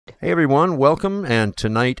Hey everyone, welcome. And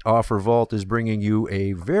tonight OfferVault is bringing you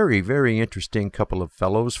a very, very interesting couple of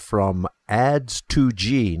fellows from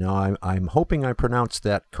Ads2G. Now, I'm hoping I pronounced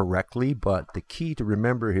that correctly, but the key to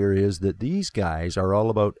remember here is that these guys are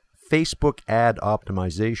all about Facebook ad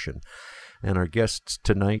optimization. And our guests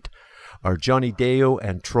tonight are Johnny Deo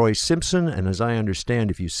and Troy Simpson. And as I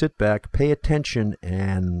understand, if you sit back, pay attention,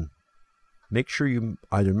 and make sure you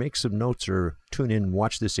either make some notes or tune in and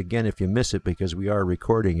watch this again if you miss it, because we are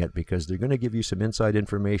recording it, because they're going to give you some inside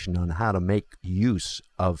information on how to make use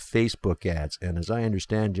of Facebook ads. And as I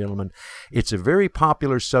understand, gentlemen, it's a very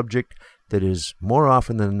popular subject that is more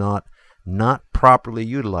often than not properly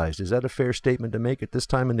utilized. Is that a fair statement to make at this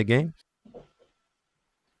time in the game?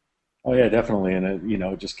 Oh yeah, definitely, and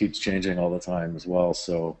it just keeps changing all the time as well.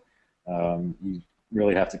 So you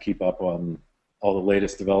really have to keep up on all the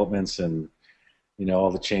latest developments and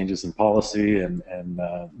all the changes in policy and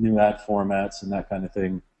new ad formats and that kind of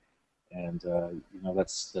thing. And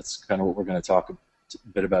that's kind of what we're going to talk a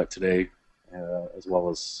bit about today, as well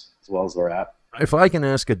as our app. If I can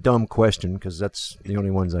ask a dumb question, because that's the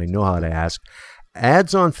only ones I know how to ask.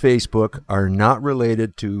 Ads on Facebook are not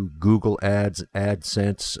related to Google Ads,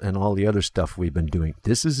 AdSense, and all the other stuff we've been doing.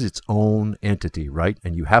 This is its own entity, right?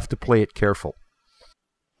 And you have to play it careful.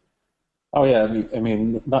 Oh yeah, I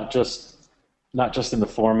mean, not just in the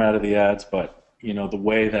format of the ads, but the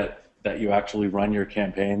way that you actually run your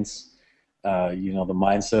campaigns. The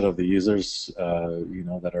mindset of the users,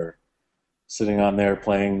 that are sitting on there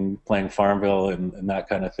playing Farmville and that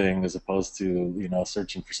kind of thing, as opposed to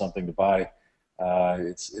searching for something to buy.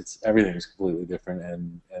 It's everything is completely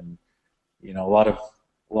different, and a lot of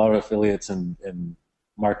affiliates and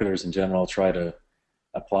marketers in general try to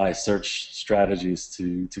apply search strategies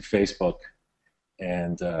to Facebook,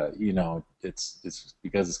 and it's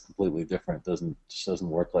because it's completely different. It just doesn't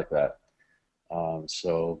work like that.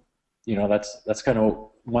 So that's kind of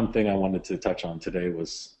one thing I wanted to touch on today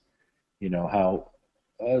was how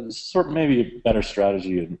sort of maybe a better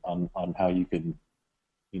strategy on how you can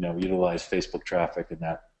utilize Facebook traffic and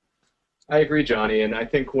that. I agree, Johnny, and I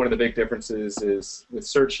think one of the big differences is with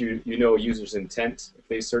search, you know a user's intent. If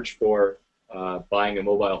they search for buying a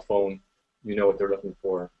mobile phone, you know what they're looking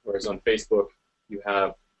for. Whereas on Facebook, you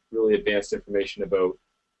have really advanced information about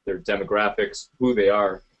their demographics, who they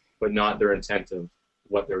are, but not their intent of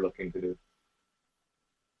what they're looking to do.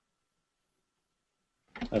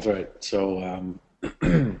 That's right. So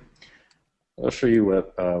I'll show you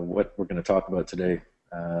what we're going to talk about today.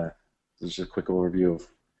 This is a quick overview of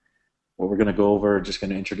what we're going to go over. Just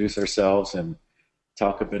going to introduce ourselves and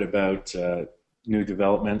talk a bit about new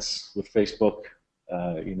developments with Facebook,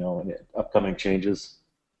 and upcoming changes.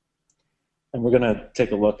 And we're going to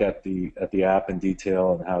take a look at the app in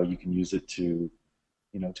detail and how you can use it to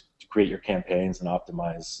create your campaigns and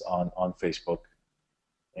optimize on Facebook.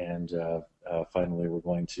 And finally, we're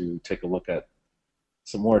going to take a look at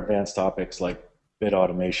some more advanced topics like bid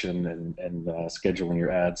automation and scheduling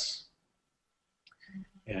your ads.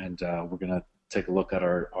 And we're going to take a look at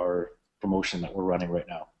our promotion that we're running right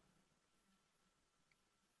now.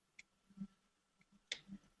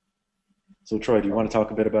 So Troy, do you want to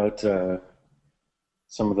talk a bit about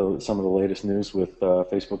some of the latest news with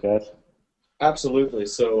Facebook ads? Absolutely.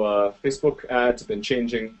 So Facebook ads have been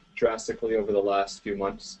changing drastically over the last few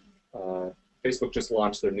months. Facebook just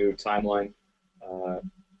launched their new timeline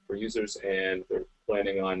for users, and they're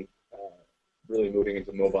planning on really moving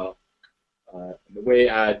into mobile. And the way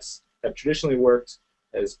ads have traditionally worked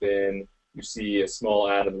has been you see a small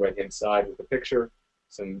ad on the right-hand side with a picture,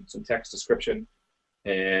 some text description,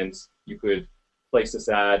 and you could place this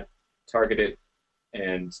ad, target it,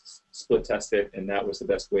 and split test it, and that was the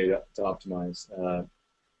best way to optimize.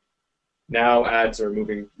 Now ads are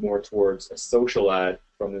moving more towards a social ad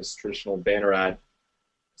from this traditional banner ad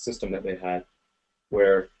system that they had,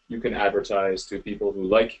 where you can advertise to people who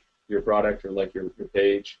like your product or like your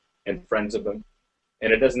page and friends of them.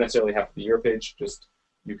 And it doesn't necessarily have to be your page, just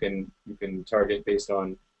you can target based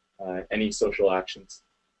on any social actions.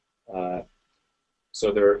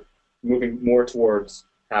 So they're moving more towards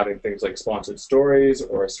having things like sponsored stories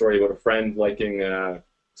or a story about a friend liking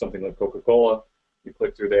something like Coca-Cola. You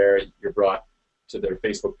click through there, you're brought to their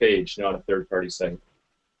Facebook page, not a third-party site.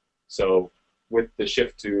 So with the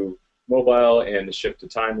shift to mobile and the shift to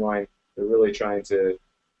timeline, they're really trying to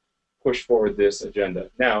push forward this agenda.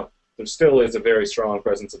 Now, there still is a very strong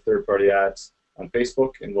presence of third-party ads on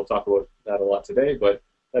Facebook, and we'll talk about that a lot today, but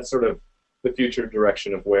that's sort of the future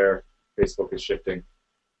direction of where Facebook is shifting.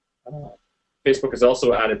 Facebook has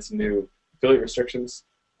also added some new affiliate restrictions,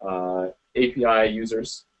 API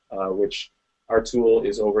users, which our tool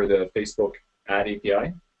is over the Facebook ad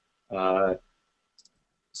API. Uh,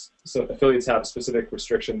 so affiliates have specific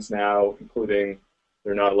restrictions now, including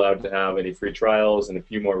they're not allowed to have any free trials and a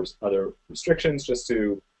few more other restrictions, just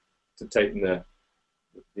to tighten the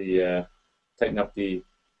tighten up the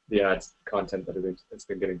ads content that's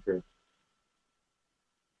been getting through.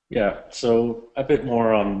 Yeah, so a bit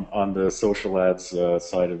more on the social ads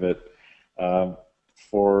side of it. Um,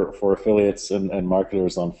 for affiliates and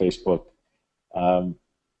marketers on Facebook, um,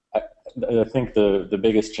 I, I think the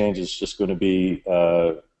biggest change is just going to be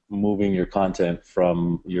moving your content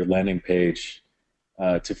from your landing page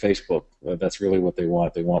to Facebook. That's really what they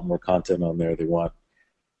want. They want more content on there. They want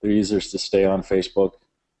their users to stay on Facebook.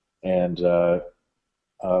 And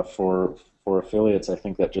for affiliates, I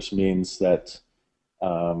think that just means that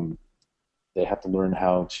um, they have to learn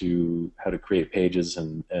how to create pages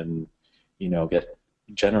and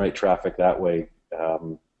generate traffic that way,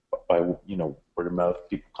 by word of mouth,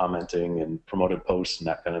 people commenting and promoted posts and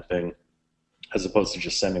that kind of thing, as opposed to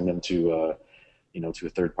just sending them to to a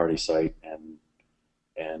third party site and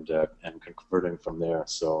converting from there.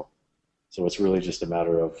 So it's really just a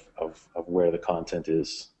matter of where the content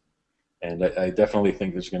is, and I definitely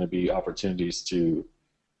think there's going to be opportunities to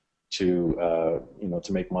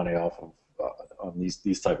make money off of on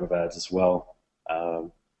these type of ads as well,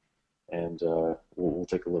 and we'll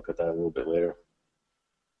take a look at that a little bit later.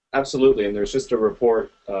 Absolutely, and there's just a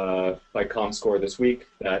report by ComScore this week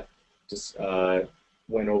that just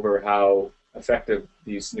went over how effective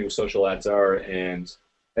these new social ads are, and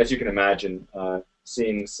as you can imagine,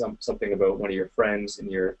 seeing something about one of your friends in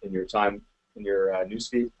your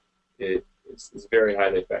newsfeed, it's very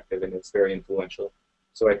highly effective and it's very influential.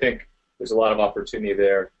 So I think there's a lot of opportunity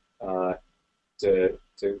there to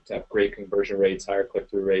have great conversion rates, higher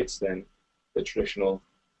click-through rates than the traditional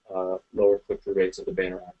lower click-through rates of the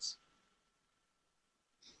banner ads.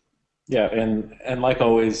 Yeah, and like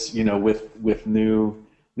always, with new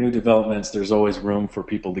developments, there's always room for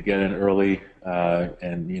people to get in early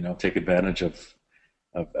and take advantage of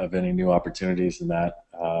any new opportunities in that.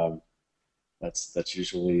 That's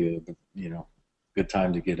usually a good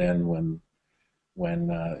time to get in when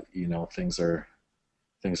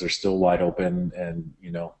things are still wide open and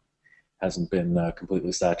hasn't been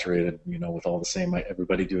completely saturated, with all the same,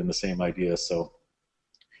 everybody doing the same idea. So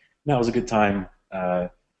now is a good time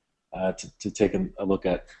to take a look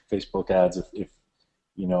at Facebook ads if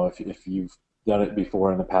you've done it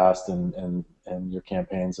before in the past and your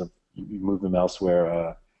campaigns you move them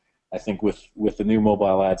elsewhere. I think with the new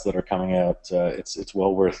mobile ads that are coming out, it's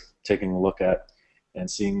well worth taking a look at and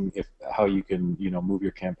seeing how you can move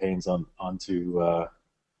your campaigns onto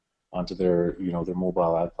their their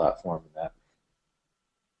mobile ad platform and that.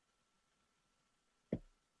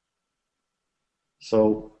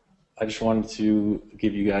 So I just wanted to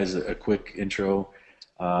give you guys a quick intro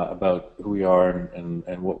about who we are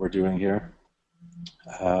and what we're doing here.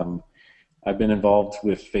 I've been involved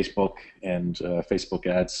with Facebook and Facebook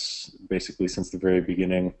ads basically since the very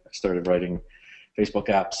beginning. I started writing Facebook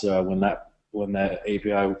apps when that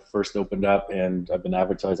API first opened up, and I've been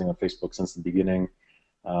advertising on Facebook since the beginning.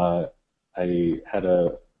 I had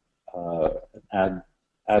an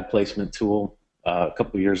ad placement tool a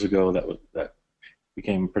couple of years ago that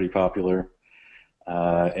became pretty popular,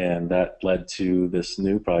 and that led to this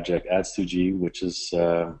new project, Ads2G, which is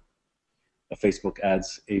a Facebook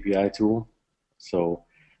ads API tool. So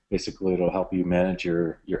basically, it'll help you manage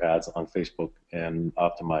your ads on Facebook and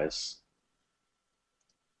optimize.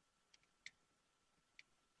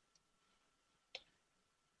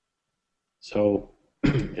 So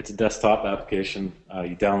it's a desktop application.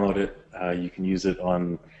 You download it. You can use it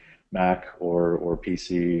on Mac or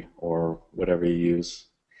PC or whatever you use.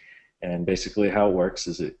 And basically, how it works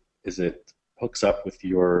is it hooks up with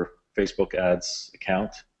your Facebook ads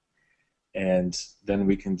account, and then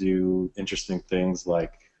we can do interesting things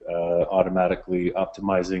like automatically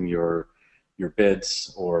optimizing your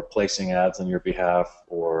bids or placing ads on your behalf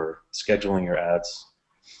or scheduling your ads,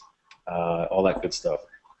 all that good stuff.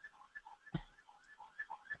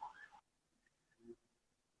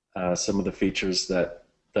 Some of the features that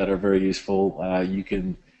are very useful, you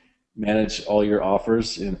can manage all your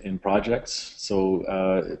offers in projects,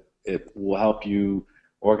 so it will help you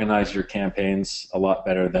organize your campaigns a lot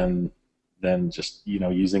better than just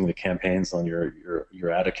using the campaigns on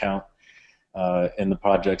your ad account. In the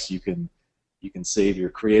projects, you can save your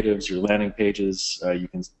creatives, your landing pages. You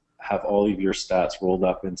can have all of your stats rolled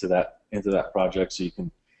up into that project, so you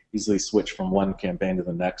can easily switch from one campaign to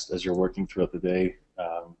the next as you're working throughout the day.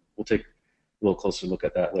 We'll take a little closer look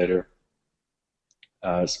at that later.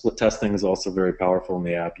 Split testing is also very powerful in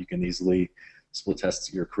the app. You can easily split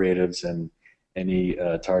test your creatives and any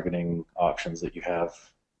targeting options that you have,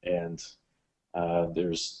 and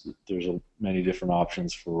there's many different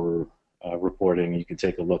options for reporting. You can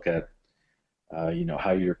take a look at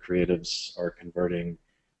how your creatives are converting,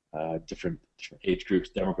 different age groups,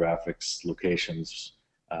 demographics, locations,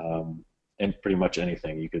 and pretty much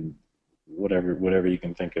anything. You can whatever you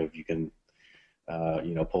can think of, you can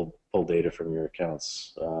pull data from your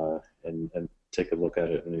accounts and take a look at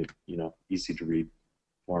it in a easy to read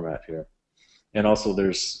format here. And also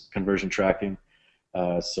there's conversion tracking.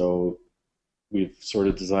 So we've sort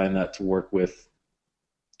of designed that to work with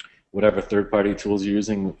whatever third-party tools you're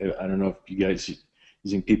using. I don't know if you guys are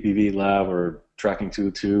using PPV Lab or Tracking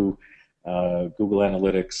 202, Google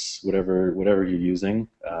Analytics, whatever you're using.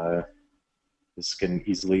 This can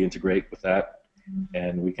easily integrate with that,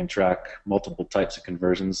 and we can track multiple types of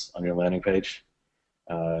conversions on your landing page.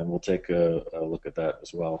 And we'll take a look at that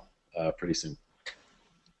as well pretty soon.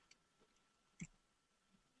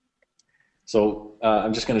 So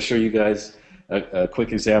I'm just going to show you guys a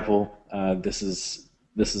quick example. This is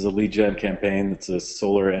a lead gen campaign. It's a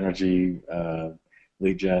solar energy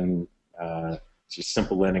lead gen. It's just a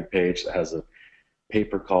simple landing page that has a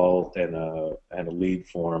pay-per-call and a lead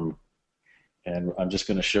form. And I'm just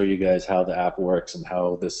going to show you guys how the app works and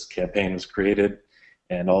how this campaign was created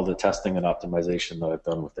and all the testing and optimization that I've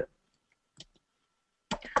done with it.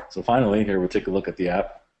 So finally, here we'll take a look at the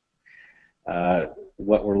app.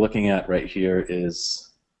 What we're looking at right here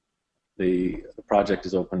is the project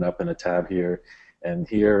is opened up in a tab here, and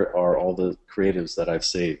here are all the creatives that I've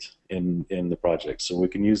saved in the project. So we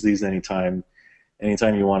can use these anytime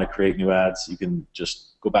you want to create new ads. You can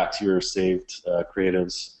just go back to your saved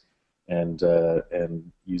creatives and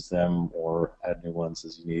use them or add new ones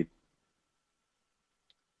as you need.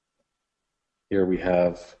 Here we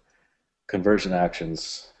have conversion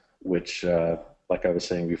actions, which, like I was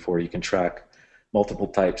saying before, you can track multiple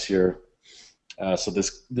types here. So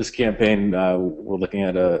this campaign, we're looking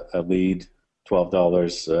at a lead,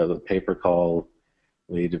 $12, the pay-per-call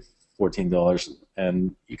lead of $14,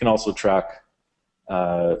 and you can also track,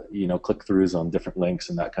 click-throughs on different links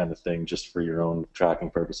and that kind of thing, just for your own tracking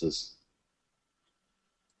purposes.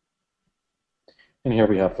 And here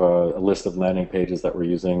we have a list of landing pages that we're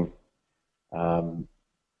using. I'll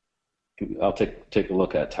take a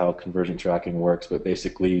look at how conversion tracking works, but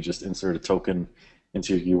basically you just insert a token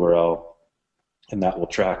into your URL, and that will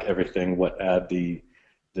track everything, what ad the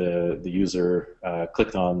user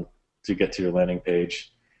clicked on to get to your landing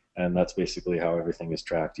page, and that's basically how everything is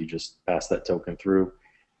tracked. You just pass that token through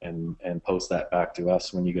and post that back to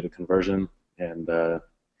us when you get a conversion, and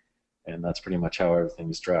that's pretty much how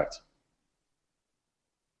everything is tracked.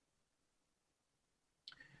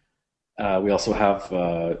 We also have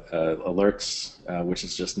alerts, which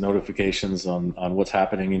is just notifications on what's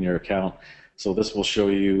happening in your account. So this will show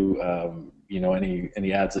you,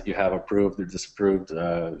 any ads that you have approved or disapproved.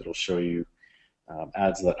 It'll show you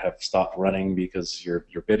ads that have stopped running because your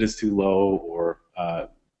bid is too low, or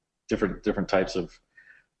different types of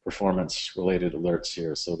performance-related alerts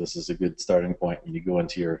here. So this is a good starting point when you go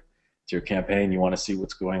into your campaign. You want to see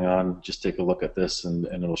what's going on. Just take a look at this, and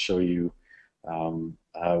it'll show you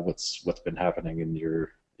what's been happening in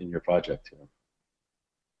your project here.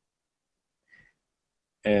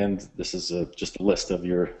 And this is just a list of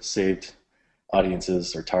your saved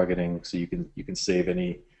audiences or targeting, so you can save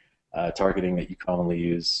any targeting that you commonly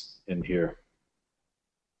use in here.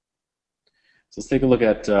 So let's take a look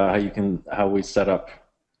at how we set up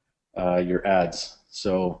your ads.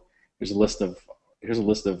 So here's a list of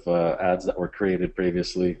ads that were created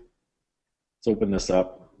previously. Let's open this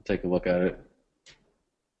up, take a look at it.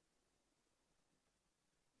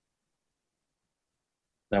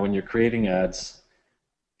 Now, when you're creating ads,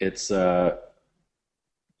 it's you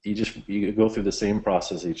go through the same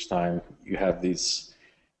process each time. You have these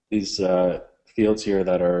fields here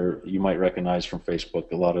that you might recognize from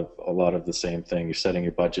Facebook. A lot of the same thing. You're setting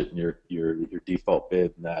your budget and your default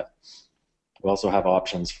bid, and that. We also have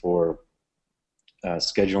options for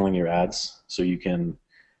scheduling your ads, so you can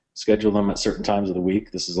schedule them at certain times of the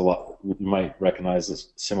week. This is a lot. You might recognize a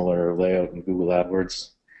similar layout in Google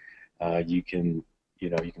AdWords. You can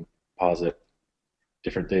pause it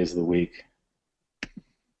different days of the week.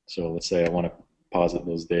 So let's say I want to pause it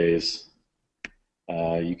those days.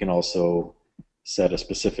 You can also set a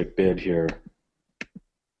specific bid here.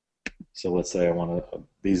 So let's say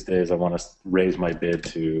these days I want to raise my bid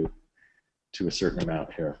to a certain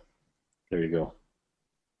amount here. There you go.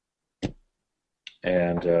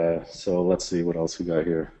 And so let's see what else we got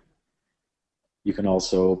here. You can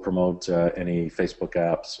also promote any Facebook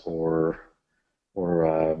apps or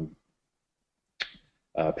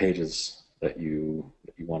pages that you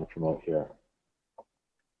want to promote here.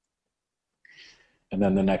 And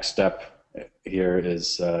then the next step here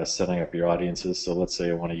is setting up your audiences. So let's say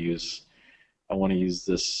I want to use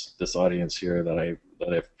this audience here that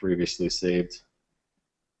I've previously saved,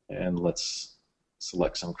 and let's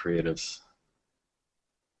select some creatives.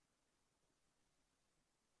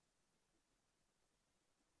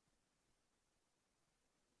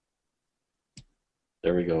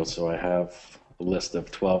 There we go. So I have a list of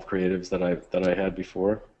 12 creatives that I had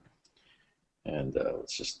before, and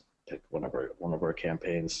let's just pick one of our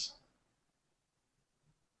campaigns.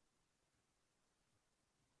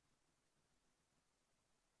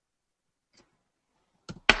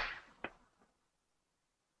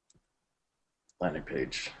 Landing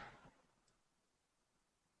page.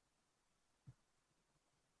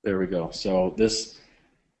 There we go. So this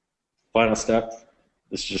final step,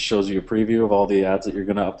 this just shows you a preview of all the ads that you're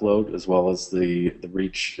going to upload, as well as the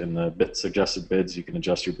reach and the suggested bids. You can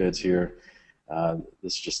adjust your bids here.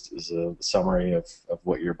 This just is a summary of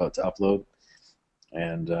what you're about to upload,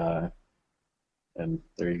 and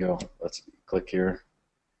there you go. Let's click here,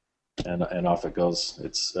 and off it goes.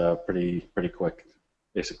 It's pretty quick.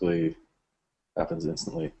 Basically, happens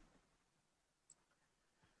instantly.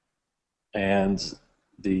 And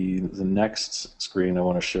the next screen I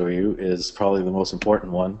want to show you is probably the most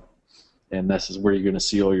important one, and this is where you're going to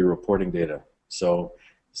see all your reporting data. So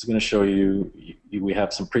this is going to show you, we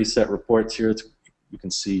have some preset reports here. You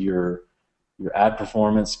can see your ad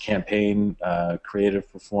performance, campaign, creative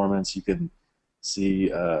performance. You can see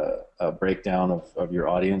a breakdown of your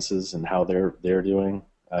audiences and how they're doing.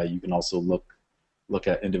 You can also look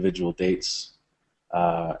at individual dates,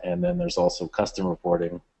 and then there's also custom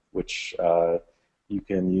reporting, which you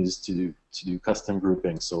can use to do custom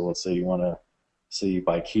grouping. So let's say you want to see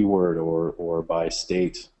by keyword or by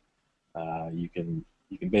state. You can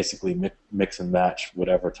basically mix and match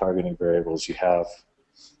whatever targeting variables you have,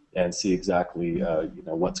 and see exactly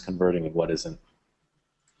what's converting and what isn't.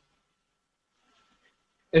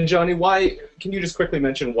 And Johnny, can you just quickly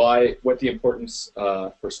mention what the importance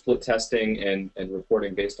for split testing and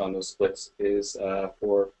reporting based on those splits is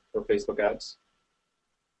for Facebook ads?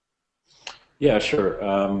 Yeah, sure.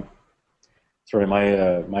 Sorry,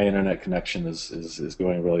 my internet connection is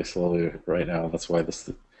going really slowly right now. That's why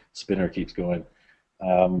the spinner keeps going.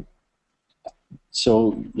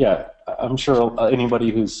 So yeah, I'm sure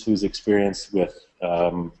anybody who's experienced with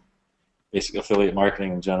basic affiliate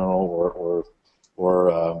marketing in general,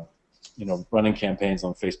 or running campaigns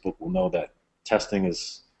on Facebook will know that testing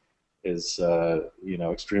is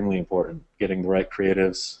extremely important. Getting the right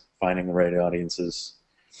creatives, finding the right audiences.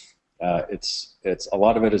 It's a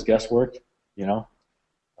lot of it is guesswork, and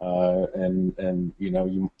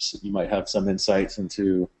you might have some insights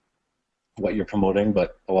into what you're promoting,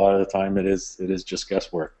 but a lot of the time it is just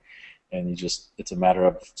guesswork, and it's a matter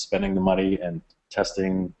of spending the money and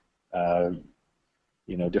testing,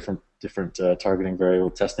 different targeting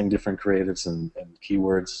variables, testing different creatives and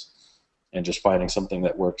keywords, and just finding something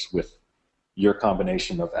that works with your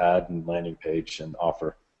combination of ad and landing page and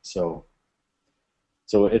offer. So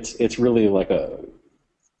it's really like a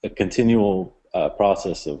continual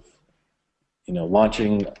process of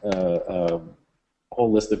launching a whole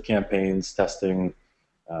list of campaigns, testing,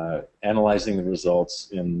 analyzing the results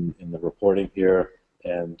in the reporting here,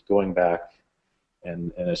 and going back,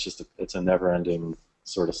 and it's a never-ending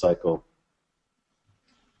sort of cycle.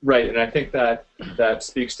 Right, and I think that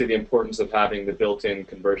speaks to the importance of having the built-in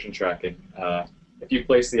conversion tracking. If you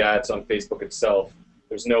place the ads on Facebook itself,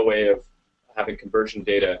 there's no way of having conversion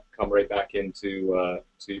data come right back into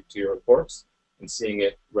to your reports and seeing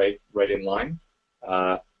it right in line.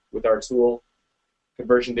 With our tool,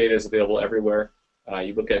 conversion data is available everywhere.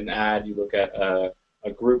 You look at an ad, you look at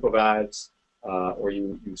a group of ads, or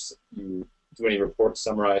you do any reports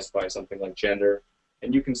summarized by something like gender,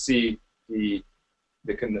 and you can see the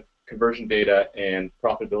conversion data and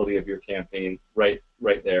profitability of your campaign right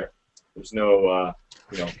there. There's no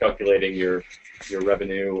calculating your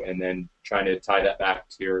revenue and then trying to tie that back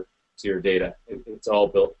to your data. It's all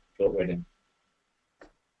built right in.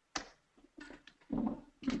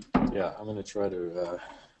 Yeah, I'm going to try to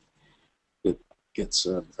get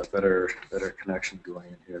a better connection going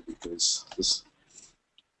in here, because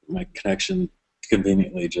my connection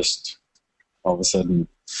conveniently just all of a sudden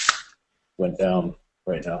went down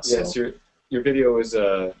right now. Yes, so. your video is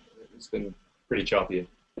it's been pretty choppy.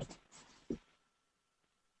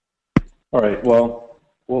 All right. Well,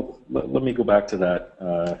 let me go back to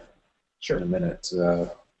that Sure. in a minute.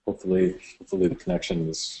 Hopefully the connection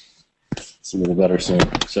is a little better soon.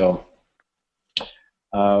 So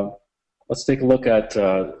let's take a look at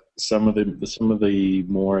some of the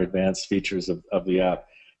more advanced features of the app.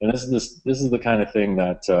 And this is the kind of thing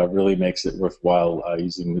that really makes it worthwhile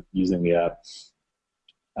using the app.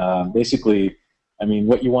 Basically, I mean,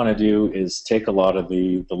 what you want to do is take a lot of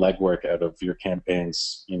the legwork out of your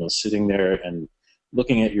campaigns. You know, sitting there and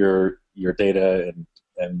looking at your data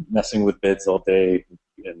and messing with bids all day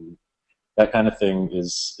and that kind of thing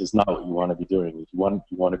is not what you want to be doing. You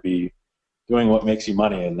want to be doing what makes you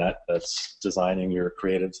money, and that's designing your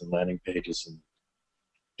creatives and landing pages and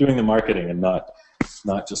doing the marketing, and not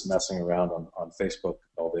just messing around on Facebook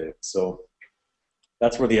all day. So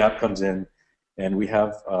that's where the app comes in, and we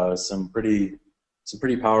have some pretty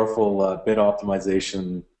powerful bid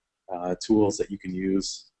optimization tools that you can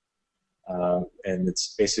use, and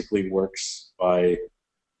it's basically works by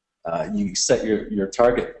you set your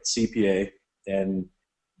target CPA, and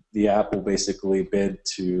the app will basically bid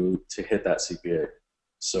to hit that CPA.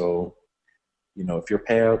 So, you know, if your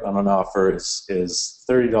payout on an offer is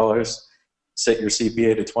 $30, set your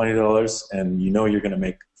CPA to $20, and you know you're going to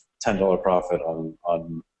make $10 profit on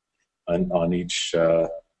each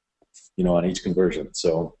on each conversion.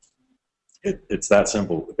 So it's that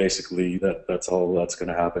simple. Basically, that's all that's going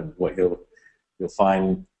to happen. What you'll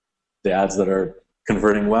find, the ads that are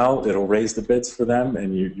converting well, it'll raise the bids for them,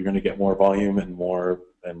 and you're going to get more volume and more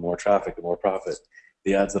traffic and more profit.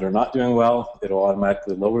 The ads that are not doing well, it'll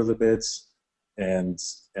automatically lower the bids, and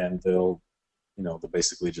they'll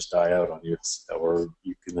basically just die out on you, or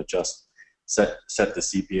you can set the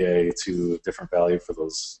CPA to a different value for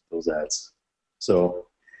those ads. So,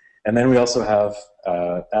 and then we also have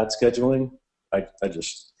ad scheduling. I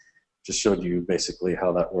just showed you basically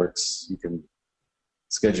how that works. You can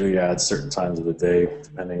schedule your ads certain times of the day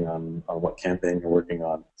depending on what campaign you're working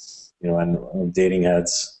on. You know, and dating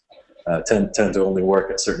ads tend to only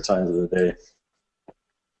work at certain times of the day.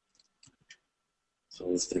 So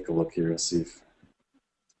let's take a look here and see if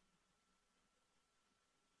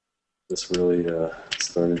this really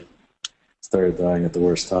started dying at the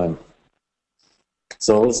worst time.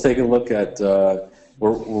 So let's take a look at,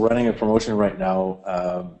 we're running a promotion right now,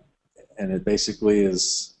 and it basically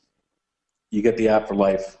is, you get the app for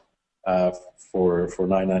life for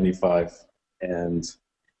 $9.95, and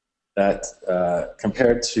that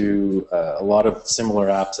compared to a lot of similar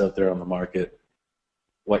apps out there on the market,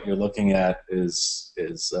 what you're looking at is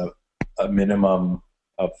a minimum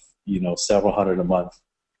of several hundred a month,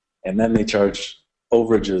 and then they charge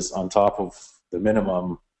overages on top of the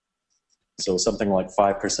minimum, so something like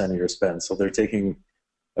 5% of your spend. So they're taking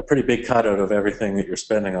a pretty big cut out of everything that you're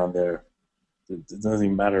spending on there. It doesn't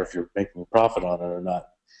even matter if you're making a profit on it or not.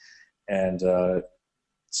 And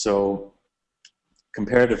so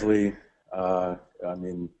comparatively, I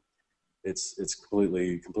mean, it's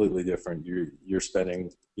completely different. You're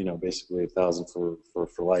spending basically $1,000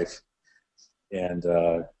 for life, and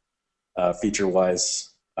feature-wise,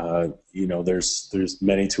 there's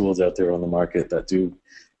many tools out there on the market that do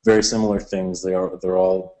very similar things. They're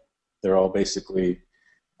all basically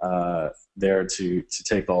there to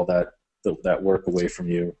take all that work away from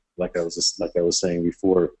you, like I was saying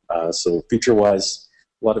before. So feature-wise,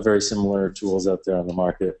 a lot of very similar tools out there on the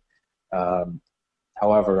market.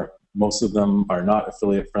 However, most of them are not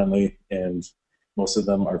affiliate friendly, and most of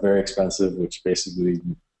them are very expensive, which basically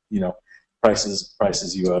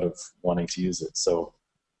prices you out of wanting to use it. So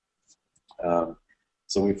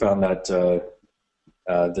we found that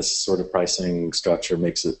this sort of pricing structure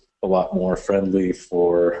makes it a lot more friendly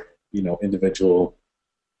for individual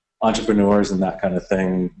entrepreneurs and that kind of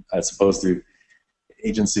thing, as opposed to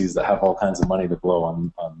agencies that have all kinds of money to blow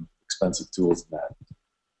on expensive tools and that.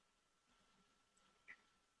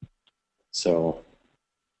 So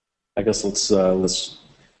I guess let's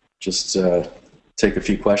just take a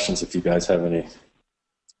few questions if you guys have any.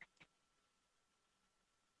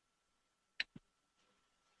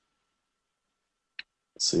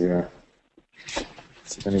 Let's see here.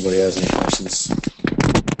 See if anybody has any questions.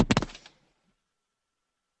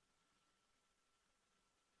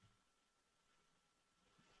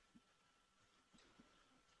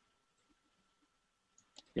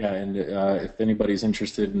 Yeah, and if anybody's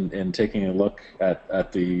interested in taking a look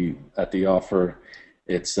at the offer,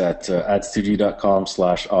 it's at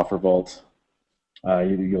ads2g.com/OfferVault.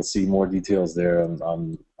 You'll see more details there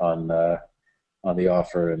on the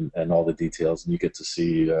offer and all the details, and you get to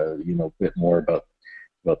see a bit more about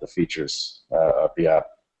the features of the app.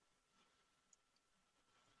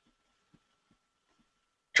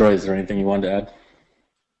 Troy, is there anything you wanted to add?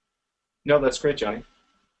 No, that's great, Johnny.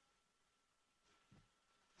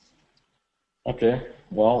 Okay,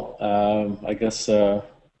 well, I guess we'll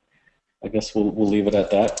leave it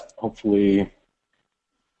at that. Hopefully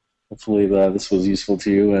hopefully this was useful to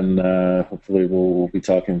you, and hopefully we'll be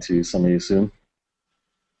talking to some of you soon.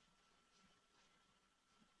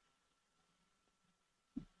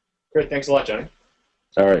 Great. Thanks a lot, Johnny.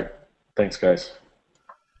 All right. Thanks, guys.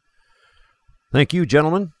 Thank you,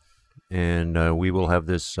 gentlemen. And we will have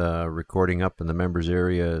this recording up in the members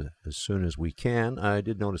area as soon as we can. I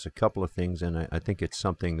did notice a couple of things, and I think it's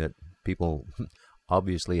something that people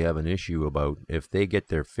obviously have an issue about. If they get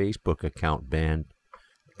their Facebook account banned,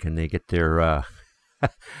 can they get their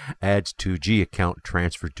Ads2G account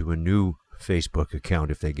transferred to a new Facebook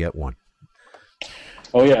account if they get one?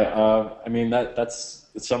 Oh yeah, I mean that's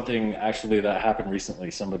something actually that happened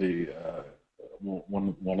recently. Somebody,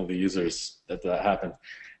 one of the users that happened,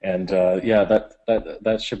 and yeah,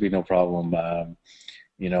 that should be no problem.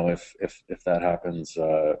 You know, if that happens,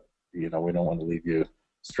 you know, we don't want to leave you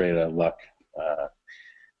straight out of luck.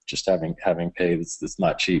 Just having paid, it's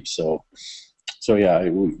not cheap. So yeah,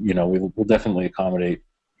 you know, we'll definitely accommodate.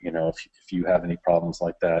 You know, if you have any problems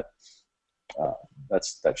like that,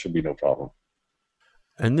 that should be no problem.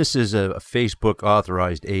 And this is a Facebook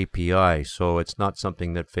authorized API, so it's not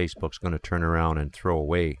something that Facebook's going to turn around and throw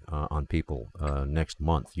away on people next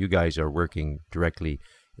month. You guys are working directly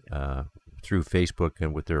through Facebook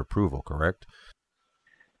and with their approval, correct?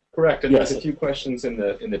 Correct. And yes. There's a few questions in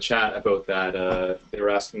the chat about that. They were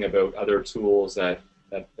asking about other tools that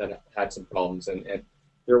had some problems, and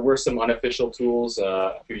there were some unofficial tools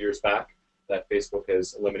a few years back that Facebook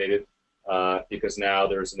has eliminated because now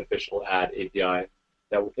there's an official ad API.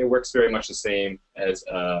 That it works very much the same as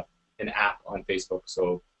an app on Facebook.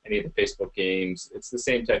 So any of the Facebook games, it's the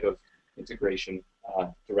same type of integration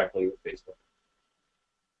directly with Facebook.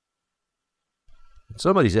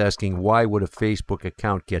 Somebody's asking, why would a Facebook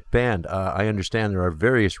account get banned? I understand there are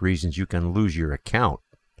various reasons you can lose your account.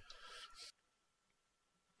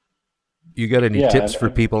 You got any tips for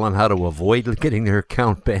people on how to avoid getting their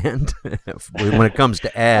account banned? When it comes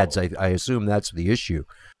to ads, I assume that's the issue.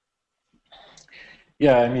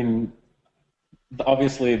 Yeah, I mean,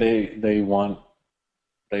 obviously they want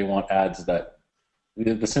ads that.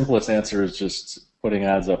 The simplest answer is just putting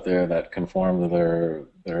ads up there that conform to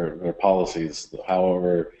their policies.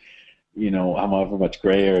 However, you know, however much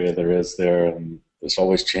gray area there is there, and it's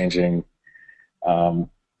always changing.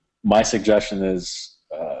 My suggestion is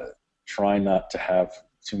try not to have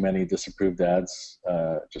too many disapproved ads.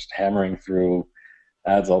 Just hammering through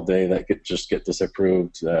ads all day that just get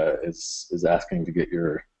disapproved is asking to get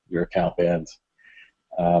your account banned.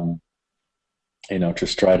 You know,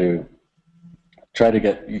 just try to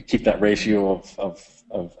keep that ratio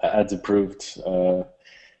of ads approved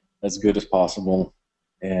as good as possible,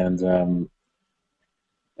 and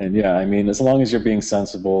yeah, I mean, as long as you're being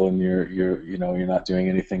sensible and you're not doing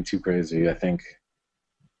anything too crazy, I think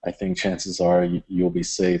chances are you'll be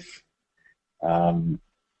safe.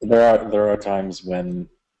 There are times when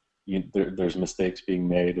there's mistakes being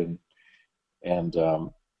made, and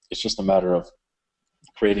it's just a matter of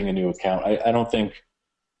creating a new account. I don't think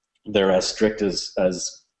they're as strict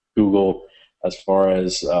as Google as far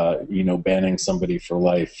as banning somebody for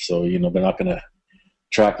life. So they're not going to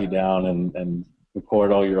track you down and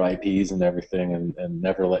record all your IPs and everything and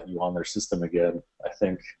never let you on their system again. I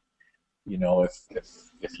think if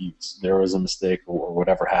there was a mistake or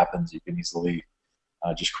whatever happens, you can easily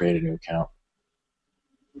just create a new account.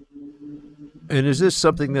 And is this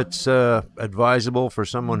something that's advisable for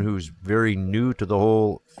someone who's very new to the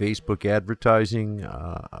whole Facebook advertising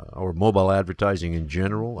or mobile advertising in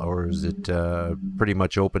general, or is it pretty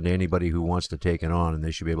much open to anybody who wants to take it on, and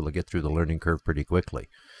they should be able to get through the learning curve pretty quickly?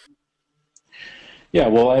 Yeah,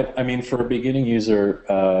 well, I mean, for a beginning user,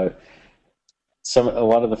 a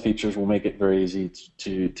lot of the features will make it very easy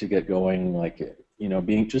to get going, like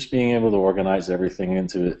being able to organize everything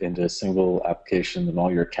into a single application and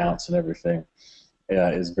all your accounts and everything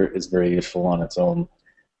is very useful on its own.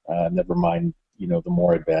 Never mind the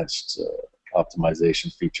more advanced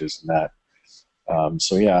optimization features than that.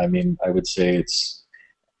 So yeah, I mean, I would say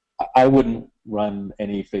I wouldn't run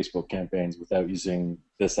any Facebook campaigns without using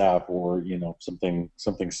this app or something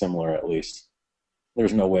similar at least.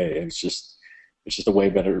 There's no way. It's just a way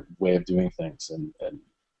better way of doing things, and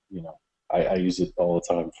I use it all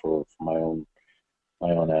the time for my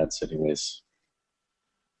own ads anyways.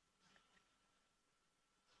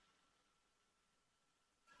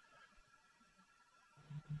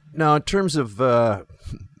 Now, in terms of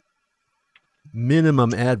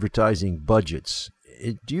minimum advertising budgets,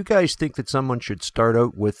 do you guys think that someone should start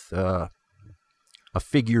out with a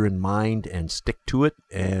figure in mind and stick to it,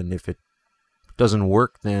 and if it doesn't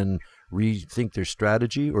work, then rethink their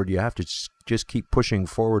strategy, or do you have to just keep pushing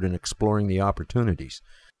forward and exploring the opportunities?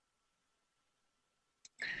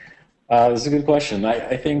 That's a good question.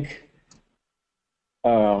 I think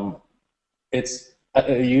um, it's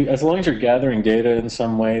you as long as you're gathering data in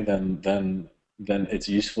some way, then it's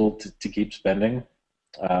useful to keep spending.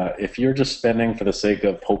 If you're just spending for the sake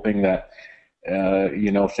of hoping that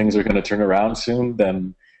things are going to turn around soon,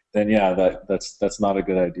 then yeah, that's not a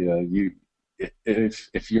good idea.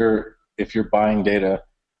 If you're buying data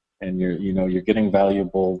and you're getting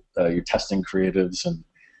valuable, you're testing creatives, and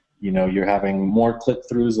you're having more click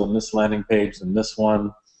throughs on this landing page than this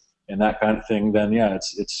one, and that kind of thing, then yeah,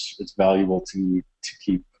 it's valuable to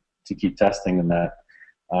keep testing in that.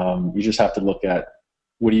 You just have to look at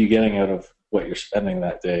what are you getting out of what you're spending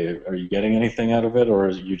that day. Are you getting anything out of it, or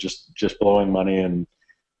are you just blowing money and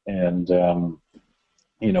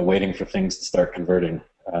waiting for things to start converting?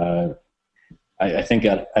 I think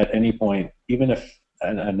at any point, even if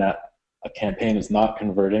that a campaign is not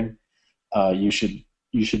converting, you should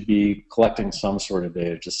be collecting some sort of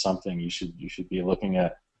data, just something. You should be looking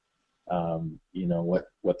at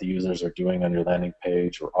what the users are doing on your landing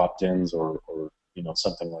page, or opt-ins, or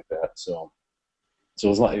something like that. So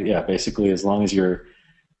yeah, basically, as long as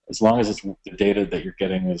it's the data that you're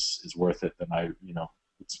getting is worth it, then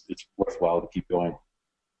it's worthwhile to keep going.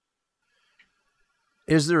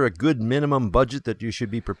 Is there a good minimum budget that you should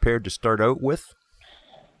be prepared to start out with?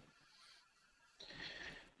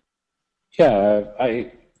 Yeah,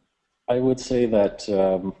 I would say that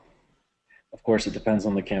of course it depends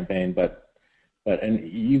on the campaign, but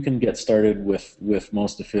you can get started with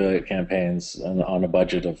most affiliate campaigns on a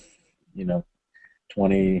budget of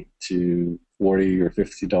 20 to 40 or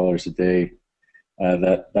 $50 a day.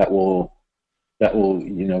 That will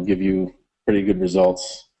give you pretty good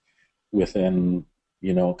results within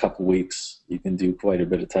a couple weeks. You can do quite a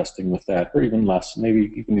bit of testing with that, or even less.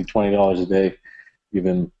 Maybe you can do $20 a day.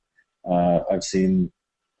 Even I've seen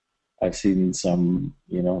some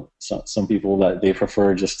people that they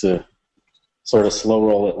prefer just to sort of slow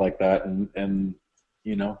roll it like that, and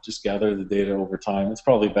just gather the data over time. It's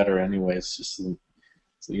probably better anyways, just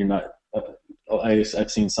so you're not. I've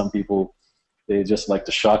seen some people, they just like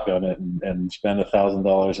to shotgun it and spend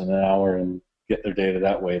 $1,000 in an hour and get their data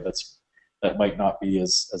that way. That might not be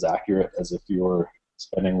as accurate as if you were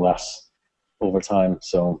spending less over time.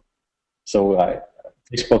 So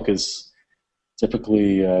Facebook is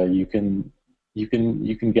typically you can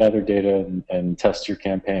gather data and test your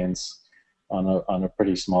campaigns on a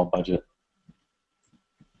pretty small budget.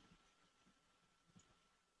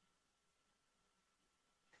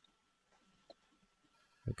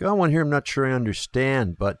 I got one here I'm not sure I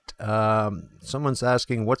understand, but someone's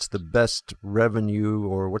asking what's the best revenue,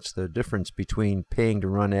 or what's the difference between paying to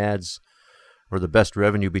run ads, or the best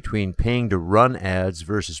revenue between paying to run ads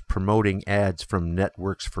versus promoting ads from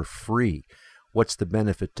networks for free. What's the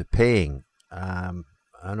benefit to paying? I'm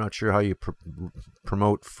not sure how you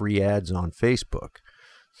promote free ads on Facebook.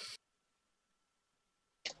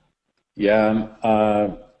 Yeah,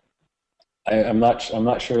 I'm not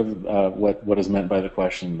sure what is meant by the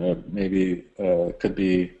question. Maybe it could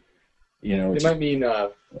be, It might mean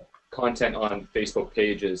content on Facebook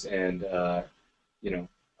pages and you know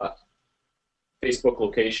uh, Facebook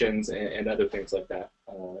locations and other things like that.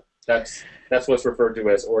 That's what's referred to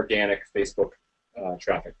as organic Facebook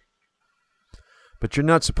traffic. But you're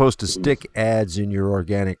not supposed to stick ads in your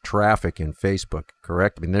organic traffic in Facebook,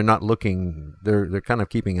 correct? I mean, they're not looking, they're kind of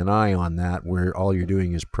keeping an eye on that, where all you're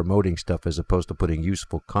doing is promoting stuff as opposed to putting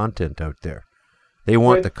useful content out there. They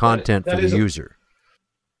want Right, the content that for the is user.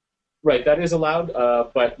 right. That is allowed,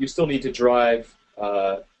 but you still need to drive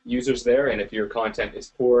users there. And if your content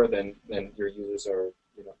is poor, then your users are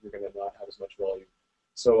you're going to not have as much volume.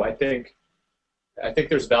 So I think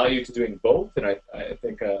there's value to doing both, and I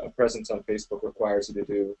think a presence on Facebook requires you to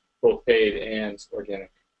do both paid and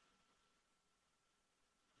organic.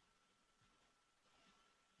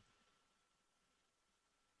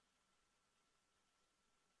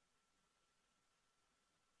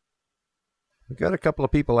 We've got a couple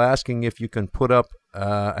of people asking if you can put up,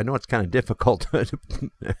 I know it's kind of difficult.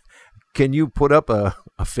 Can you put up a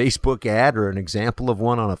Facebook ad, or an example of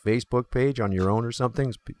one on a Facebook page on your own or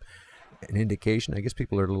something? An indication. I guess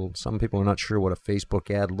some people are not sure what a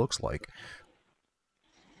Facebook ad looks like.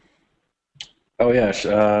 Oh yeah,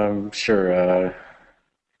 sure.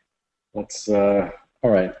 Let's all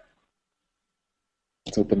right.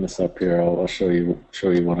 Let's open this up here. I'll show you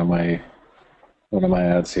one of my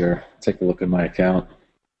ads here. Take a look at my account.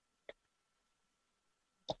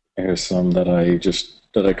 Here's some that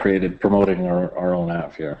I created promoting our own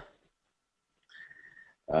app here.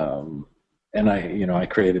 And I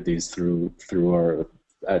created these through our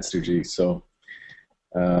Ads2G. So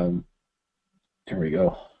here we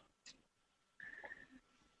go.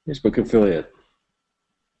 Facebook affiliate.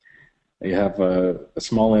 You have a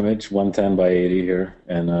small image, 110 by 80 here,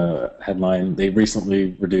 and a headline. They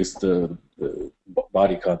recently reduced the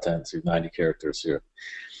body content to 90 characters here,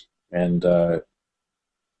 and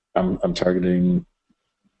I'm targeting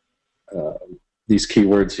these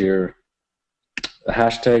keywords here, the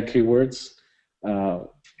hashtag keywords.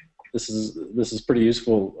 This is pretty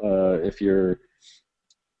useful if you're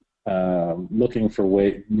looking for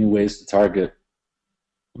new ways to target.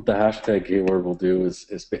 What the hashtag keyword will do is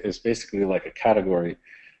basically like a category.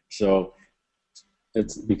 So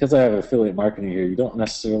it's because I have affiliate marketing here, you don't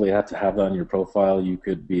necessarily have to have that on your profile. You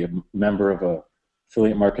could be a member of a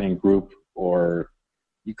affiliate marketing group, or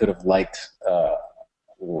you could have liked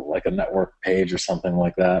like a network page or something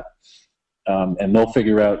like that, and they'll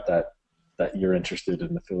figure out that you're interested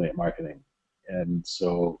in affiliate marketing, and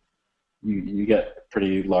so you get a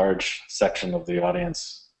pretty large section of the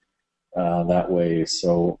audience that way.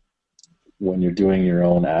 So when you're doing your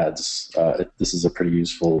own ads, this is a pretty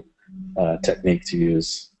useful technique to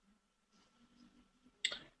use.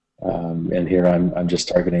 And here I'm just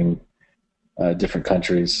targeting different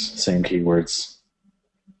countries, same keywords.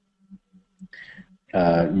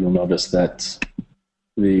 You'll notice that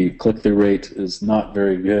the click-through rate is not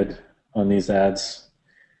very good on these ads.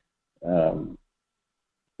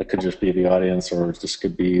 It could just be the audience, or it just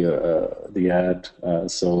could be the ad.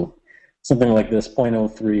 So something like this,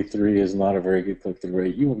 0.033 is not a very good click-through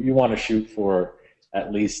rate. You want to shoot for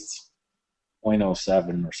at least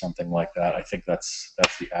 0.07 or something like that. I think that's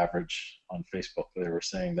the average on Facebook. They were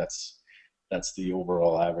saying that's the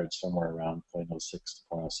overall average, somewhere around 0.06 to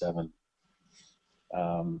 0.07.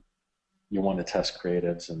 You want to test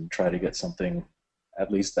creatives and try to get something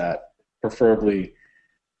at least that, preferably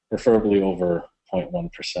over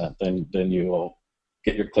 0.1%. Then you will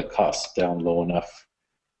get your click costs down low enough,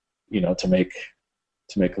 to make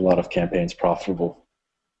a lot of campaigns profitable.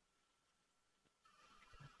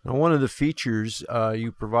 Now, one of the features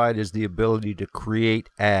you provide is the ability to create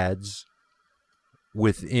ads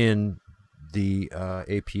within the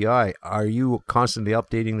API. Are you constantly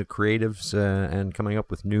updating the creatives and coming up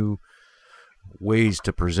with new ways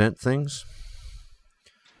to present things?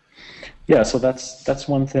 Yeah, so that's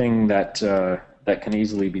one thing that can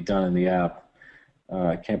easily be done in the app.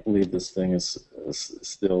 I can't believe this thing is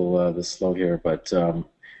still this slow here, but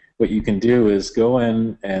what you can do is go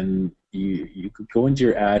in and you could go into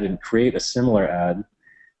your ad and create a similar ad,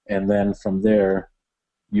 and then from there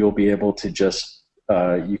you'll be able to just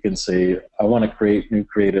you can say, I want to create new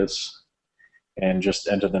creatives, and just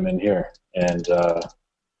enter them in here, and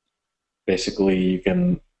basically you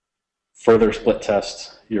can further split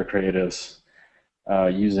test your creatives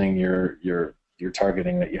using your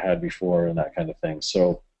targeting that you had before and that kind of thing.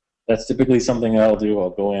 So that's typically something I'll do. I'll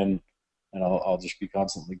go in and I'll just be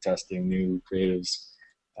constantly testing new creatives.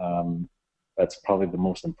 That's probably the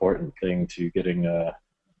most important thing to getting a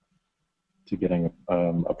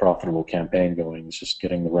profitable campaign going, is just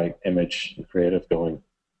getting the right image and creative going.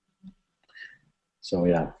 So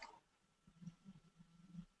yeah.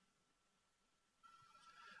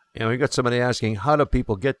 We got somebody asking, how do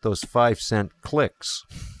people get those 5-cent clicks?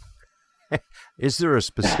 Is there a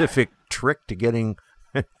specific trick to getting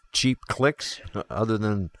cheap clicks other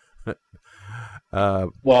than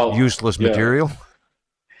useless material?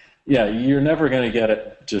 Yeah, you're never going to get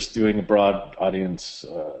it just doing a broad audience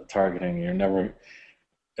targeting. You're never.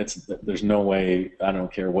 There's no way. I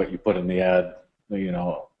don't care what you put in the ad. You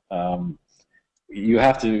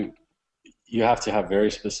have to have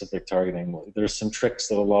very specific targeting. There's some tricks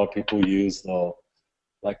that a lot of people use. They'll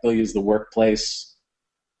use the workplace.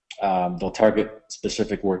 They'll target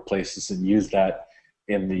specific workplaces and use that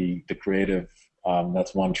in the creative.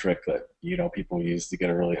 That's one trick that people use to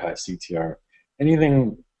get a really high CTR.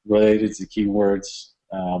 Anything related to keywords,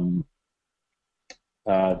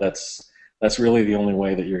 that's really the only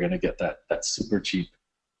way that you're going to get that super cheap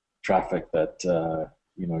traffic that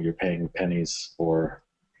you're paying pennies for.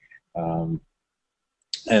 And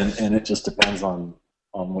it just depends on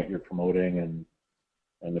what you're promoting and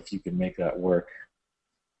if you can make that work.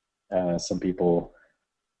 Some people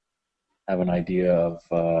have an idea of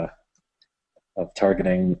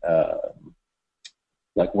targeting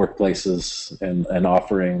like workplaces and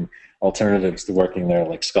offering alternatives to working there,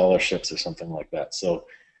 like scholarships or something like that. So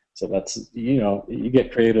that's you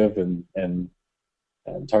get creative and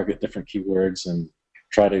target different keywords and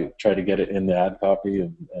try to get it in the ad copy,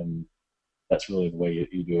 and that's really the way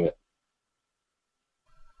you do it.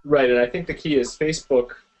 Right, and I think the key is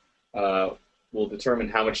Facebook will determine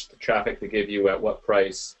how much traffic to give you at what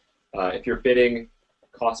price. If you're bidding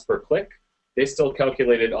cost per click, they still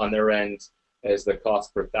calculate it on their end as the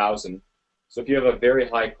cost per thousand. So if you have a very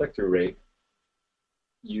high click-through rate,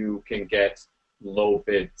 you can get low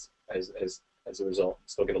bids as a result.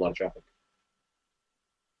 Still get a lot of traffic.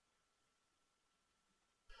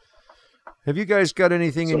 Have you guys got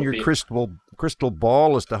anything in your crystal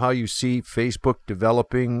ball as to how you see Facebook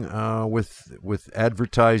developing with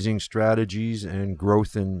advertising strategies and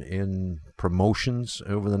growth in promotions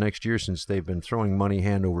over the next year, since they've been throwing money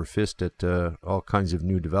hand over fist at all kinds of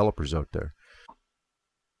new developers out there?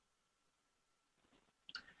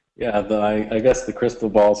 Yeah, I guess the crystal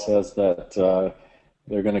ball says that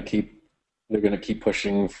they're going to keep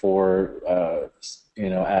pushing for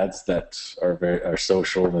ads that are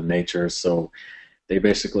social in nature. So they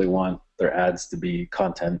basically want their ads to be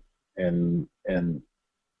content, and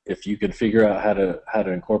if you can figure out how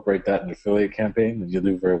to incorporate that in an affiliate campaign, then you'll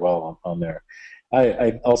do very well on there.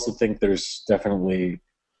 I also think there's definitely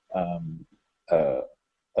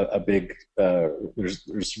a big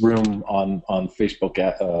there's room on Facebook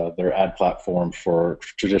their ad platform for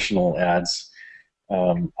traditional ads.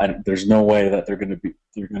 There's no way that they're going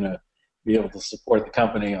to be able to support the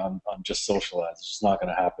company on just social ads. It's just not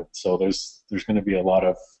going to happen. So there's going to be a lot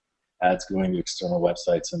of ads going to external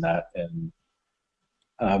websites and that, and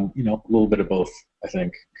a little bit of both. I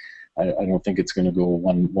think I don't think it's going to go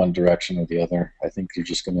one direction or the other. I think you're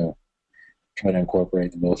just going to try to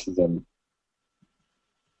incorporate both of them.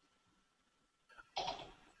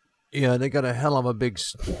 Yeah, they got a hell of a big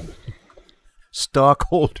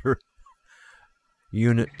stockholder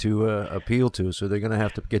unit to appeal to, so they're going to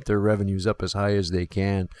have to get their revenues up as high as they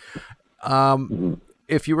can.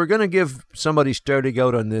 If you were going to give somebody starting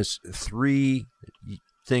out on this 3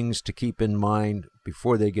 things to keep in mind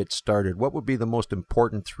before they get started, what would be the most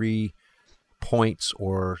important 3 points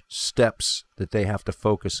or steps that they have to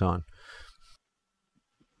focus on?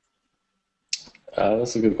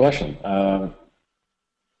 That's a good question.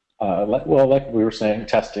 Like we were saying,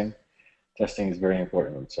 testing is very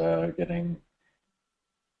important.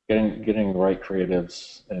 Getting the right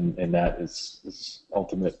creatives, and that is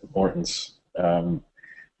ultimate importance.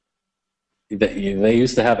 They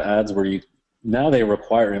used to have ads where now they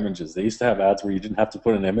require images. They used to have ads where you didn't have to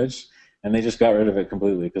put an image, and they just got rid of it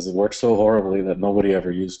completely because it worked so horribly that nobody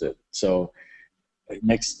ever used it. So it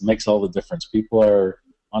makes all the difference. People are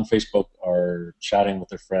on Facebook are chatting with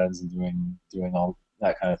their friends and doing all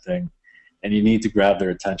that kind of thing, and you need to grab their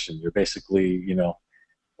attention. You're basically,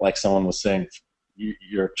 like someone was saying,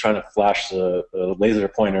 you're trying to flash a laser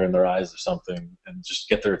pointer in their eyes or something and just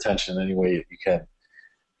get their attention any way that you can.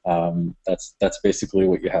 That's basically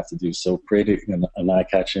what you have to do. So creating an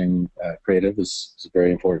eye-catching creative is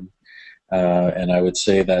very important. And I would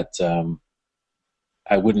say that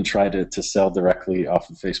I wouldn't try to sell directly off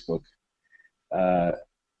of Facebook.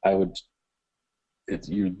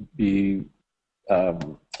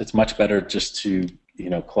 It's much better just to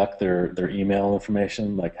collect their email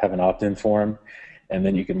information, like have an opt-in form, and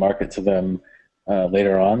then you can market to them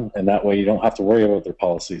later on, and that way you don't have to worry about their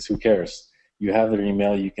policies. Who cares? You have their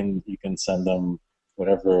email, you can send them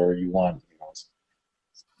whatever you want,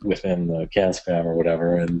 within the can spam or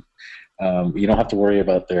whatever, and you don't have to worry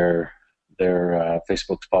about their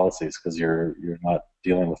Facebook's policies because you're not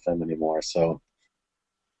dealing with them anymore. So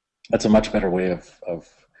that's a much better way of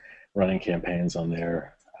running campaigns on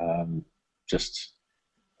there. Just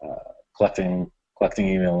collecting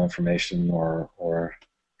email information or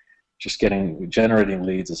just generating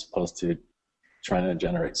leads as opposed to trying to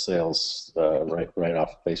generate sales right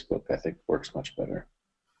off of Facebook, I think works much better.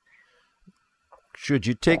 Should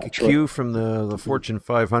you take a cue from the Fortune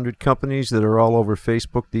 500 companies that are all over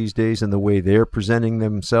Facebook these days and the way they're presenting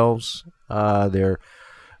themselves? They're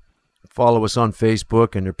follow us on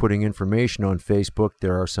Facebook and they're putting information on Facebook.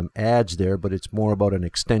 There are some ads there, but it's more about an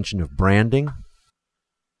extension of branding.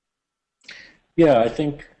 Yeah, I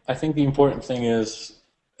think the important thing is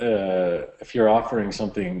if you're offering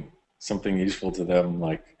something useful to them,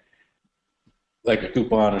 like a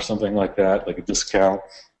coupon or something like that, like a discount.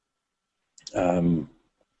 Then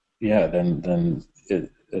they have an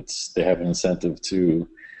incentive to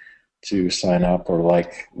sign up or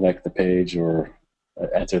like the page or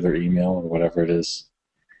enter their email or whatever it is.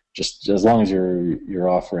 Just as long as you're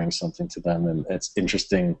offering something to them and it's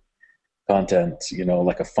interesting content,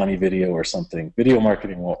 like a funny video or something. Video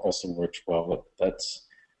marketing also works well. That's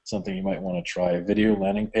something you might want to try. A video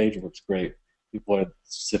landing page works great. People are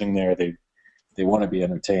sitting there. They want to be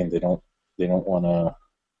entertained. They don't want to.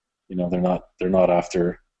 They're not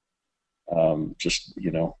after just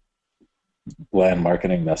bland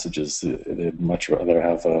marketing messages. They'd much rather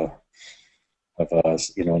have an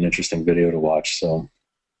interesting video to watch. So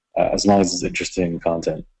as long as it's interesting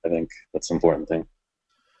content, I think that's the important thing.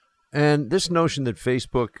 And this notion that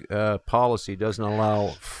Facebook policy doesn't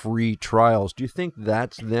allow free trials, do you think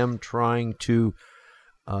that's them trying to,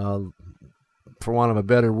 for want of a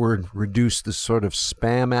better word, reduce the sort of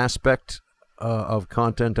spam aspect of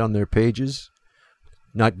content on their pages?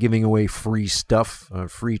 Not giving away free stuff,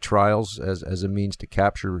 free trials as a means to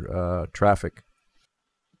capture traffic.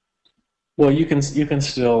 Well, you can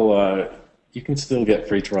still get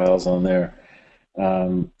free trials on there.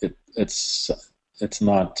 It's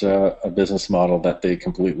not a business model that they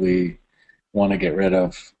completely want to get rid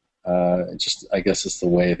of. I guess it's the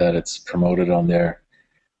way that it's promoted on there.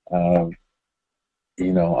 I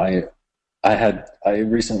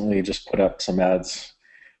recently just put up some ads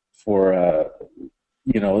for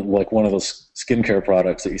like one of those skincare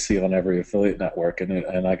products that you see on every affiliate network,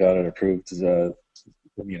 and I got it approved.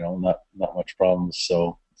 Not much problems.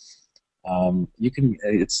 So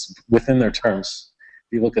it's within their terms.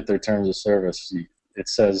 If you look at their terms of service, it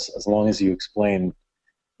says as long as you explain,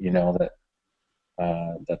 that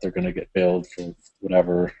they're going to get billed for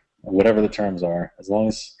whatever the terms are. As long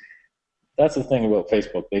as that's the thing about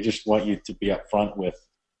Facebook, they just want you to be upfront with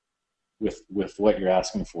what you're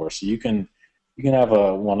asking for. So you can have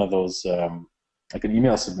one of those like an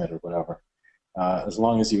email submit or whatever. As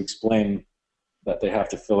long as you explain that they have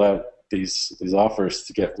to fill out these offers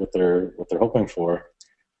to get what they're hoping for,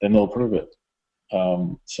 then they'll approve it.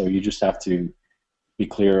 So you just have to be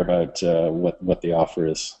clear about what the offer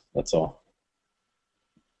is. That's all.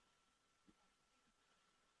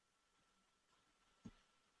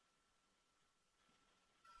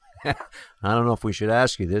 I don't know if we should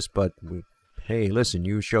ask you this, but hey, listen,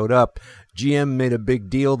 you showed up. GM made a big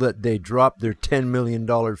deal that they dropped their $10 million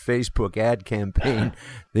Facebook ad campaign.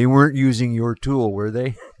 They weren't using your tool, were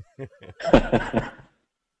they?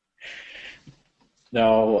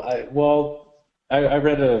 No, I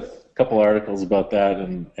read a couple articles about that,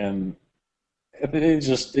 and they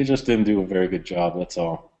just didn't do a very good job. That's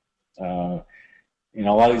all. A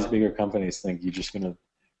lot of these bigger companies think you're just going to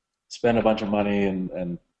spend a bunch of money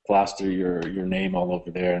and plaster your name all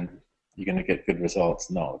over there, and you're going to get good results.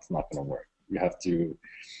 No, it's not going to work. You have to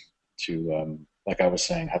like I was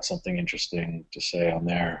saying, have something interesting to say on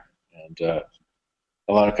there. And a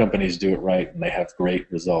lot of companies do it right, and they have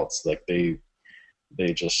great results. Like they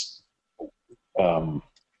just I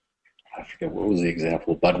forget what was the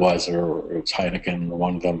example, Budweiser or it was Heineken, or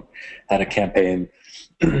one of them had a campaign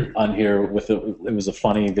on here it was a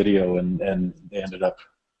funny video, and they ended up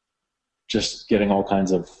just getting all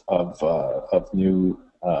kinds of new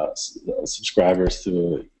subscribers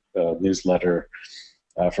to a newsletter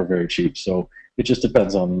for very cheap. So it just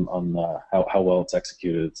depends on how well it's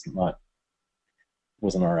executed.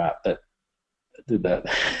 Wasn't our app that did that.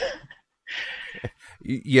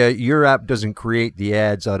 Yeah, your app doesn't create the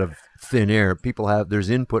ads out of thin air. There's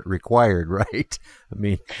input required, right? I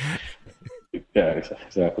mean, yeah,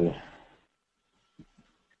 exactly.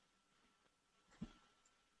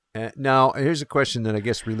 Now, here's a question that I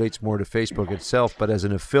guess relates more to Facebook itself, but as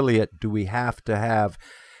an affiliate, do we have to have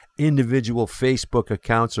individual Facebook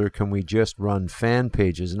accounts, or can we just run fan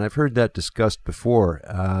pages? And I've heard that discussed before,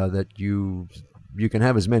 that you can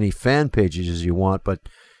have as many fan pages as you want, but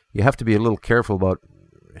you have to be a little careful about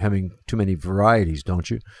having too many varieties, don't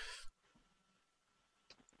you?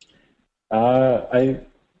 I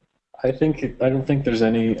don't think there's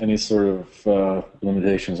any sort of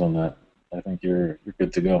limitations on that. I think you're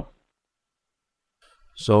good to go.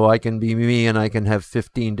 So I can be me, and I can have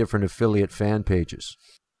 15 different affiliate fan pages.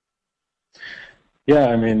 Yeah,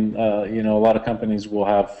 I mean, a lot of companies will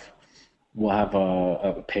have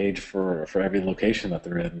a page for every location that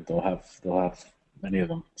they're in. They'll have many of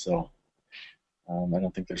them. So I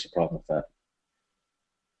don't think there's a problem with that.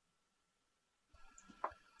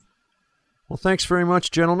 Well, thanks very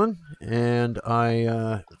much, gentlemen. And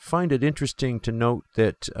I find it interesting to note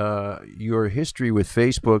that your history with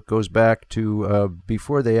Facebook goes back to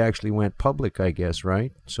before they actually went public, I guess,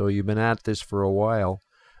 right? So you've been at this for a while.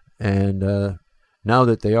 And now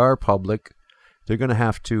that they are public, they're going to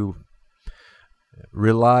have to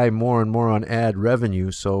rely more and more on ad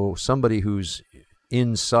revenue. So somebody who's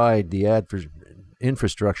inside the ad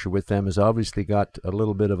infrastructure with them has obviously got a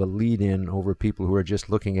little bit of a lead in over people who are just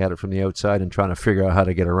looking at it from the outside and trying to figure out how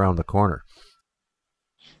to get around the corner.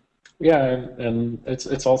 Yeah, and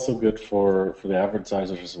it's also good for the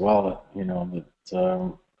advertisers as well.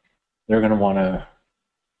 That they're going to want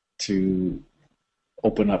to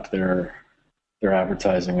open up their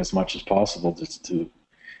advertising as much as possible just to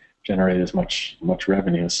generate as much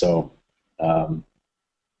revenue. So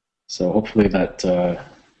hopefully that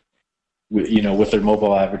with their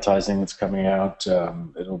mobile advertising that's coming out,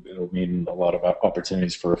 it'll mean a lot of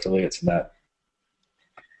opportunities for affiliates in that.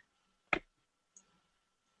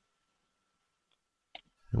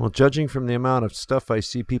 Well, judging from the amount of stuff I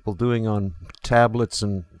see people doing on tablets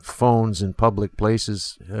and phones in public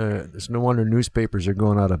places, there's no wonder newspapers are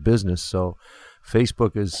going out of business. So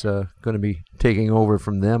Facebook is going to be taking over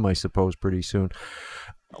from them, I suppose, pretty soon.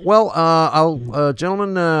 Well,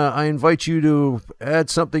 gentlemen, I invite you to add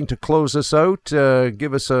something to close us out.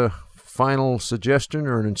 Give us a final suggestion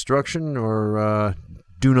or an instruction, or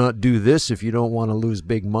do not do this if you don't want to lose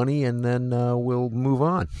big money, and then we'll move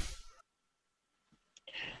on.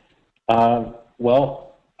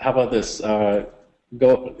 Well, how about this? We're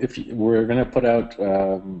going to put out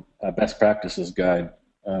a best practices guide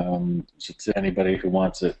to anybody who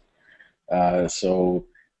wants it. So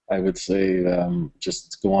I would say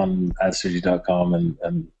just go on adsuji.com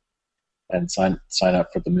and sign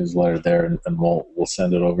up for the newsletter there, and we'll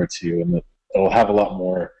send it over to you, and it'll have a lot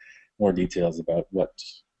more details about what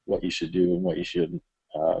you should do and what you shouldn't.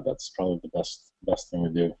 That's probably the best thing to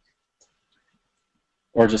do.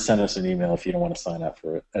 Or just send us an email if you don't want to sign up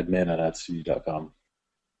for it. admin@adsuji.com.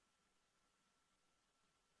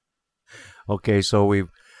 Okay, so we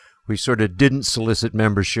sort of didn't solicit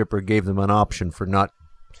membership or gave them an option for not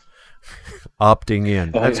opting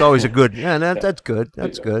in. That's always a good. Yeah, that's good.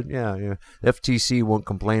 That's good. Yeah. FTC won't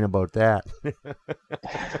complain about that.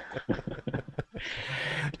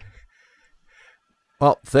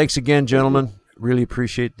 Well, thanks again, gentlemen. Really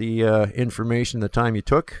appreciate the information, the time you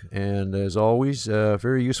took, and as always,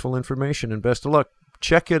 very useful information, and best of luck.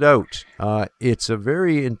 Check it out. It's a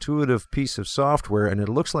very intuitive piece of software, and it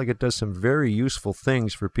looks like it does some very useful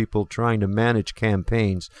things for people trying to manage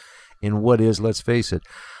campaigns in what is, let's face it,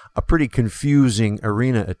 a pretty confusing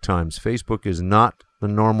arena at times. Facebook is not the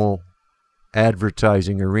normal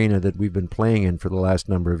advertising arena that we've been playing in for the last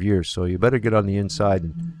number of years, so you better get on the inside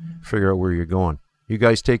and figure out where you're going. You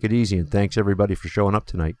guys take it easy, and thanks everybody for showing up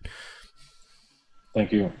tonight.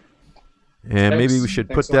 Thank you. And maybe we should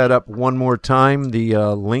put that up one more time, the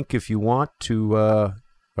link, if you want, to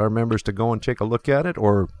our members to go and take a look at it,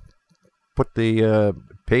 or put the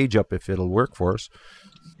page up if it'll work for us.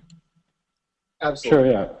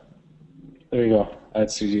 Absolutely. Sure, yeah. There you go.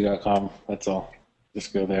 @cg.com. That's all.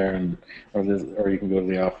 Just go there, or you can go to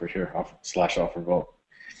the offer here, /OfferVault.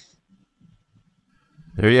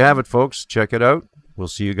 There you have it, folks. Check it out. We'll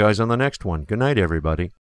see you guys on the next one. Good night,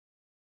 everybody.